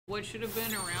what should have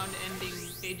been a round-ending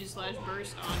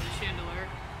Aegis/Burst on the Chandelure,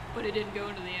 but it didn't go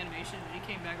into the animation, and he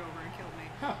came back over and killed me.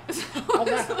 Huh.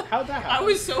 So How'd that happen? I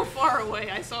was so far away.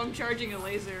 I saw him charging a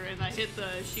laser, and I hit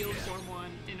the shield form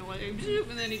one, and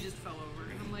then he just fell over.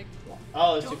 And I'm like,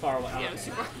 oh, it's too far away. Yeah, Okay. it's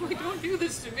too far away. Don't do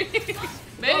this to me.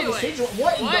 But Oh, anyway,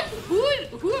 what?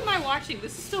 Who am I watching?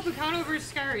 This is still Picano versus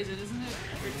SkyRasen, isn't it?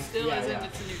 Or it still isn't. Yeah.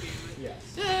 It's a new game. But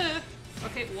Yes.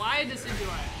 Okay, why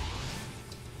Decidueye?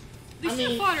 They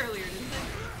should have fought earlier, didn't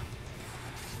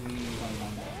they?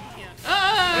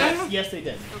 Yeah. Yes, they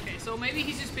did. Okay, so maybe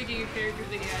he's just picking a character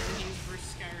that he hasn't used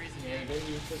versus SkyRasen. Yeah, they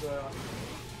used his,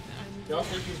 they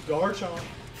also used Garchomp.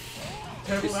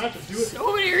 Terrible matchup, do it.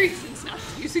 So many reasons not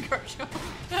to use a Garchomp.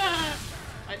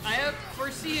 I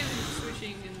foresee him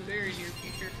switching in the very near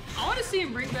future. I want to see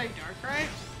him bring back Darkrai.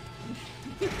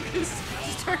 Because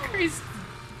Darkrai's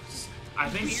I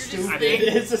think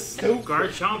it's a stupid.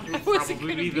 Garchomp would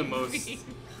probably be the most. I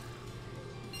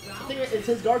think it's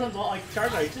his Garchomp's all like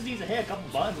Charizard. He just needs to hit a couple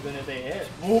buttons, and then if they hit,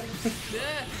 whoop.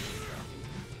 Yeah.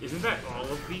 Isn't that all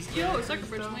of these? Yo, it's like a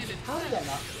French landed. How did that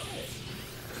not hit?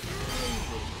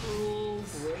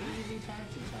 Rules. Crazy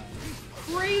taxi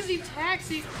time. Crazy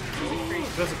taxi.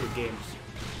 That's a good game.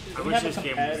 I We wish have a this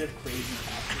game was. competitive crazy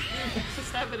taxi.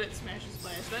 Just have it at Smash and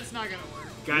Splash. That's not gonna work.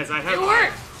 Guys, I have. It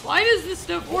worked! Why does this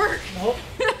stuff work? Nope.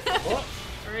 Nope.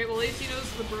 Alright, well, at least he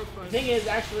knows the broke button. The thing is,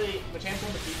 actually, Machamp's one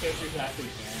of the few characters who actually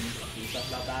can do stuff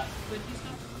about that. But he's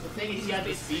not. The thing is, he has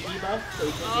the speed debuff, so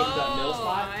he can get to that middle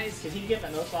spot. Nice. Because he can get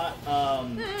that middle spot,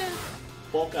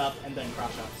 bulk up, and then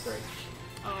cross out straight.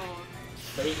 Oh.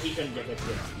 But he couldn't get hit with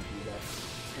the speed debuff.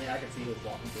 I mean, I could see he was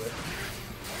walking through it.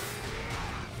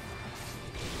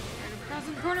 Alright, across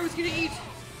in the corner was gonna eat.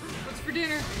 What's for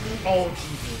dinner? Oh,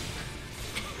 Jesus.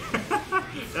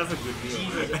 That's a good deal.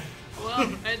 Jesus. Well,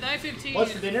 at 9:15.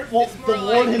 What's for dinner? Well, it's the more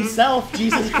Lord like- himself,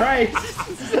 Jesus Christ.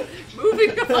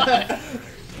 Moving on.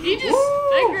 He just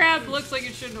that grab looks like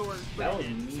it shouldn't have worked. That But was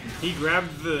mean. He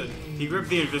grabbed the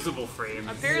invisible frame.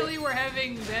 apparently we're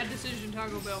having bad decision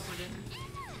Taco Bell for dinner.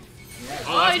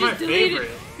 Oh, that's my deleted.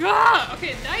 favorite. Ah!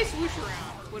 Okay, nice whoosh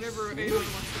around. Whatever anyone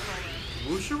wants to call that.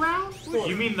 Whoosh around?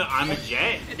 You mean the I'm a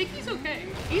jet? I think he's okay.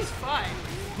 He's fine.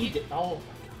 He did. Oh.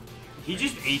 He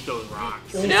just ate those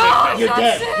rocks. No! No! You're Not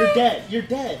dead. safe. You're dead. You're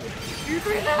dead. You're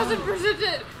 3,000%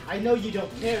 dead. I know you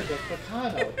don't care, but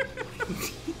Picano.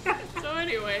 So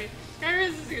anyway, SkyRasen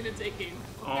is gonna take him.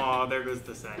 Oh, there goes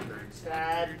the sad burn.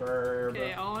 Sad burb.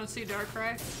 Okay, I want to see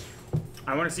Darkrai.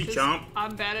 I want to see Chomp.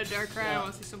 I'm bad at Darkrai. I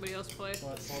want to see somebody else play.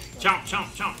 Chomp,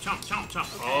 chomp, chomp, chomp, chomp,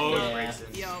 chomp. Okay, Oh, no.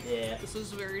 Braixen. Yo, Yeah. this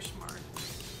is very smart.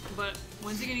 But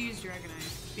when's he gonna use Dragonite?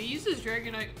 If he uses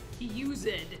Dragonite, he used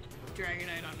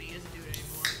Dragonite on me. He doesn't do it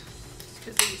anymore. It's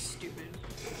because he's stupid.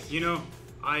 You know,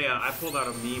 I pulled out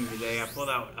a meme today. I pulled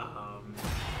out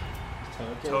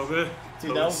Toga.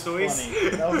 Dude, that was funny.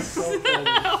 That was so funny.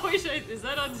 I wish is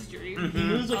that on stream? He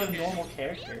moves like Okay. a normal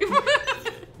character.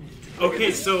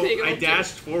 Okay, so Big I old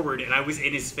dashed forward and I was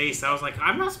in his face. I was like,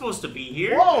 I'm not supposed to be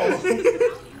here. Whoa!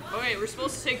 Okay, we're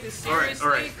supposed to take this Alright, seriously.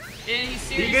 alright. And he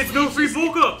seriously He gets no free just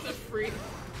bulk gets up. the free.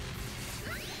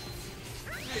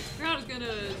 Alright, Sprout is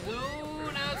gonna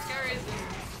zone out SkyRasen.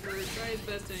 Or try his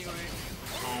best anyway.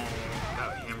 Oh,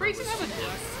 that hammer Braixen was have a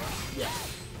duck. Yeah.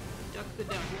 Duck the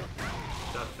duck.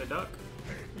 duck the duck.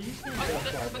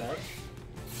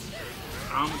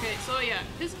 Okay, so yeah,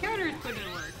 his counter is put in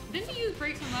work. Didn't he use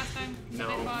Braixen last time? No.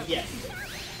 I thought? Yes.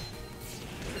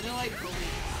 So they're like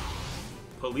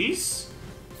Police?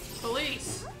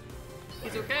 police.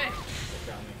 He's okay.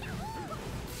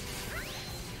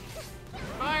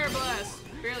 Fire blast.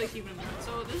 Barely keeping him down.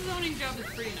 So this zoning job is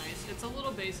pretty nice. It's a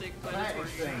little basic, but it's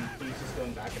working. He's just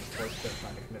going back and forth to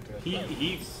trying to commit to it.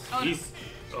 He's.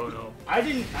 Oh no. I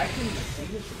couldn't see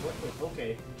this. What the?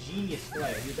 Okay, genius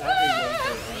play. He's actually going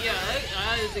for it. Yeah,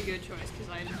 that is a good choice because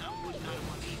I would not have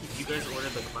wanted to. Did you guys order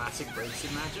the classic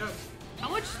Braixen matchup? How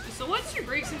much? So what's your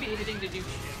Braixen be hitting to do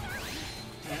shit?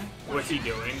 What's he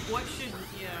doing? What should?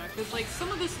 Yeah, because like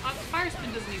some of this fire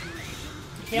spin doesn't even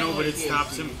reach. No, but it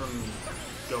stops him from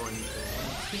going.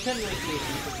 He can't really see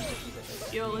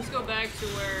it. Yo, let's go back to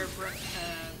where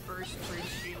burst bridge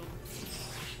shield.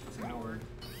 That's not gonna work.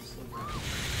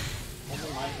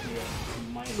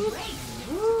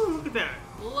 Woo, look at that.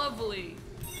 Lovely.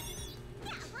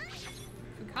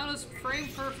 Picano's frame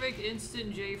perfect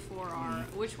instant J4R.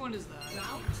 Which one is that?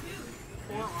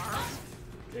 4R?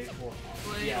 J4.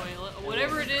 Well, anyway,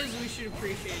 whatever it is, we should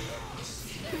appreciate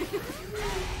it.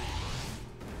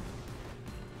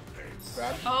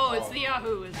 Oh, it's the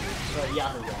Yahoo, isn't it?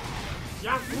 Yahoo one.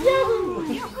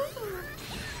 Yahoo! Yahoo!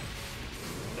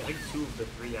 I think 2 of the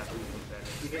 3 Yahoos was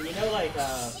better.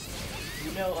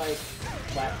 You know, like,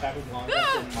 backwards long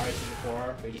jumps in Mario 64.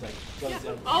 Where he just like goes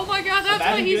Yeah. Oh my god, that's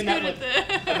why he's good at this.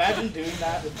 Imagine doing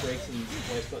that with Braixen's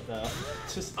voice split though.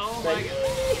 Just oh like, my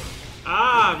god.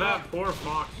 Ah, that poor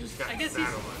fox just got I guess sat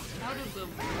he's on. out of the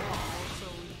wall, so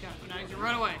we got now he's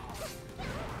run away.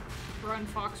 Run,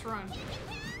 fox, run.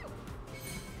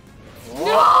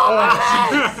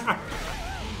 oh,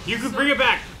 You can bring it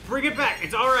back. Bring it back.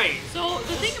 It's all right. So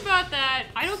the thing about that,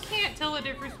 I can't tell the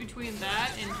difference between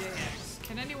that and JX.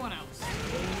 Can anyone else?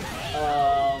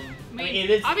 I mean, it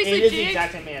is obviously the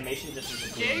exact same animation, just as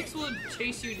JX will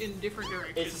chase you in different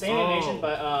directions. it's the same animation,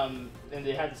 but and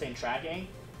they have the same tracking,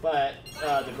 but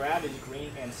the grab is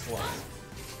green and slow.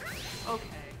 Okay.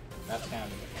 That's kind of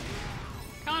the difference.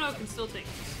 Picano can still take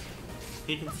this.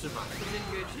 He can survive. He's in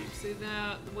good shape. See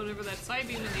that, whatever that side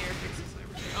beam in the air fixes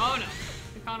everything. Oh no.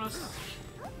 Picano's.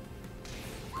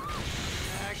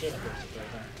 Shit, I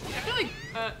feel like,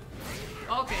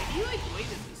 okay, he like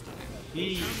waited this time. I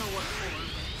don't know what for.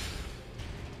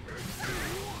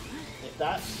 If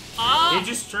that... He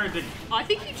just tried to... I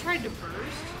think he tried to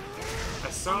burst. I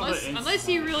saw unless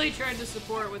he really tried to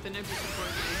support with an empty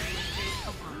support.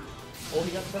 Come on. Oh,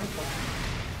 he got the benefit.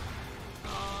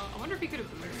 I wonder if he could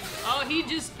have burst. Oh, he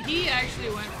actually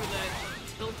went for that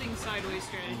tilting sideways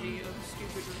strategy of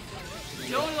stupid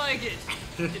reflection. Don't like it.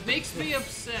 It makes me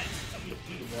upset.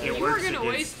 It You were gonna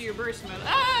waste your burst method.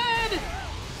 Alright,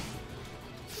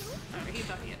 he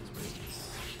thought he had his burst.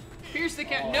 Pierce the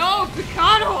counter. No,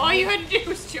 Picano! All you had to do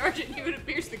was charge it and he would have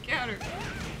pierced the counter.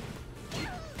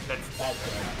 That's good.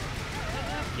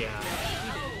 yeah.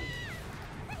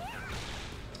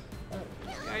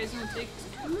 SkyRasen takes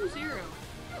 2-0.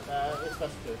 It's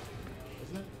best to,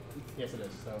 isn't it? Yes, it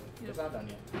is. So it's not done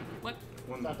yet. What?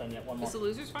 It's not done yet. One more. It's the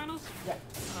losers finals? Yeah.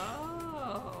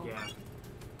 Oh. Yeah.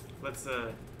 Let's get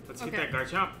Okay. that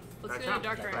Garchomp. Let's get a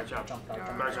Dark Ride.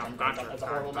 Garchomp. That's a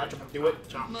horrible matchup. Do it.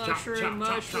 Mushroom.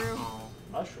 Mushroom.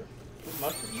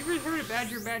 You ever heard of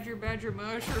badger,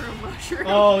 mushroom?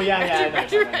 Oh, yeah.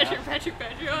 Badger.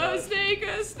 Oh, a snake.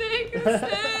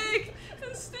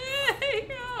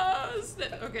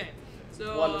 Okay.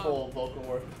 So, wonderful vocal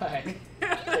work by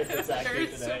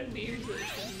there's some memes that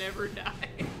should never die.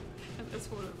 And that's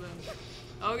one of them.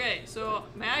 Okay, so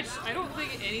match, I don't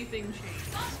think anything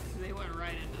changed. They went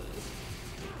right into this.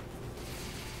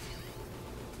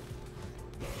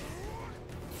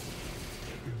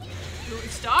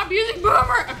 Stop using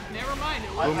Boomer! Never mind.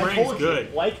 Boomerang's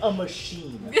good. Like a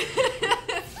machine.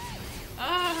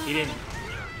 He didn't.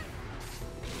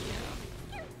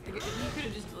 You could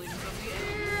have just deleted something.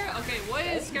 Okay, what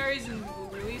is SkyRasen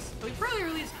release? We probably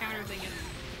released counter thing and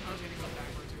I was gonna go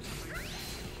backwards or something.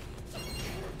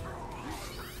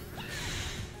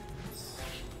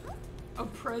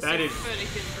 Oppressive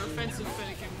Fennekin, or offensive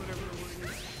Fennekin, whatever the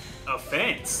word is.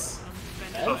 Offense.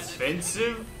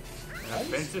 Offensive?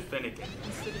 Offensive Fennekin.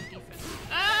 Instead of defensive.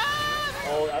 Ah!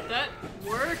 Oh, that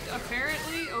worked,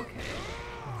 apparently? Okay.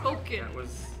 Pokken. That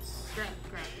was... Grab.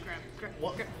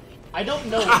 What? I don't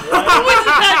know what. Wouldn't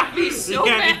that be so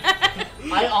bad?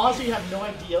 I honestly have no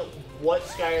idea what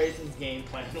SkyRasen's game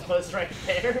plan was right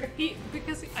there.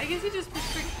 Because I guess he just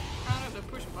pushed to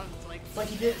push buttons like. But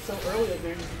he did it so early that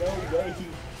there's no way he.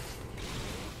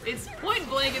 It's point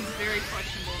blank. It's very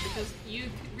questionable because you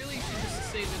really should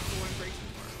just save it for when Braixen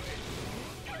far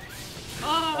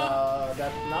away.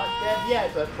 That's not dead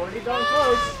yet, but pretty darn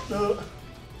close.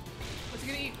 What's he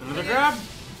gonna eat? Another grab?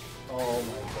 Oh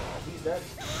my god, he's dead.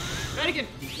 Fennekin!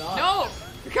 He's not. No!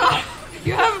 God!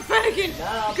 You have a Fennekin!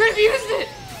 No. You could have used it!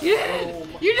 You did!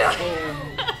 You did!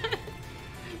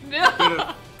 No!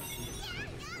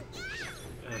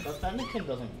 But Fennekin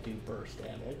doesn't do burst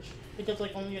damage. It does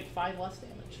like only like 5 less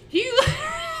damage. He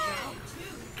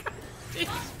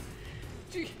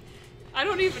I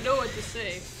don't even know what to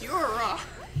say. You're raw.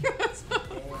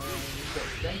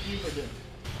 Thank you for doing it.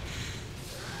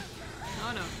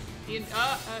 Oh no.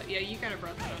 Yeah, you kind of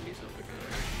brought that on yourself.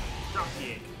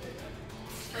 Dropkick.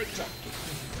 Like,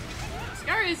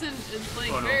 SkyRasen is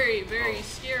playing very, very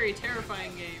scary,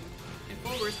 terrifying game in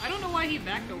full burst. I don't know why he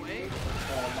backed away.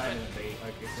 Mine is bait.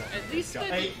 At least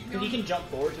he can jump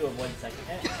forward to avoid second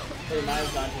hit, but he might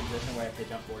have gone to a position where I have to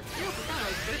jump forward. Yeah, Picano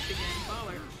is burst again,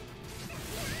 baller.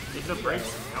 It's a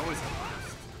Braixen. That was a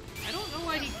burst. I don't know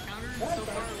why he countered so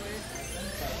far away.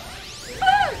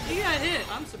 Ah, he got hit.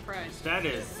 I'm surprised. That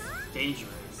is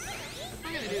dangerous. What's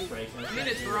he gonna do? I mean,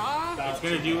 it's raw. It's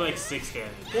gonna do like 6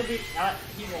 damage. He'll be,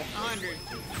 he won't. 100.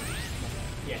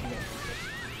 Yeah, he won't.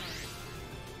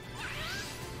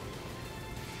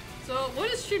 So,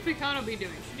 what should Picano be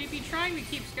doing? Should he be trying to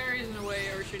keep SkyRasen away,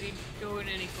 or should he go in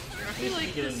any closer? I feel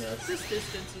like this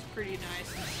distance is pretty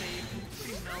nice and safe, and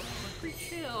pretty mellow, and pretty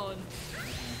chill, and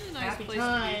it's a nice place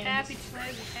to be. Happy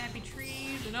times with happy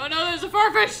trees, and oh no, there's a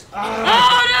farfish! Oh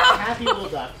no! Happy little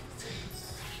duck.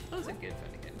 That was a good fun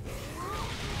again.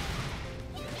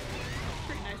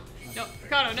 Pretty nice. No,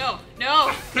 Picano, no,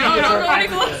 don't go any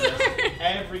closer!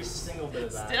 Every single bit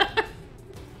of that.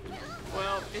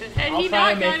 Well, had I'll he try not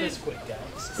to make gotten this quick,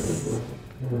 guys.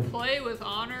 play with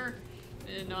honor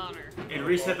and honor. And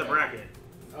reset the bracket.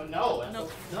 Oh no! No,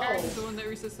 No. SkyRasen's the one that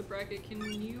resets the bracket. Can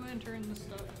you enter in the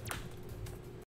stuff?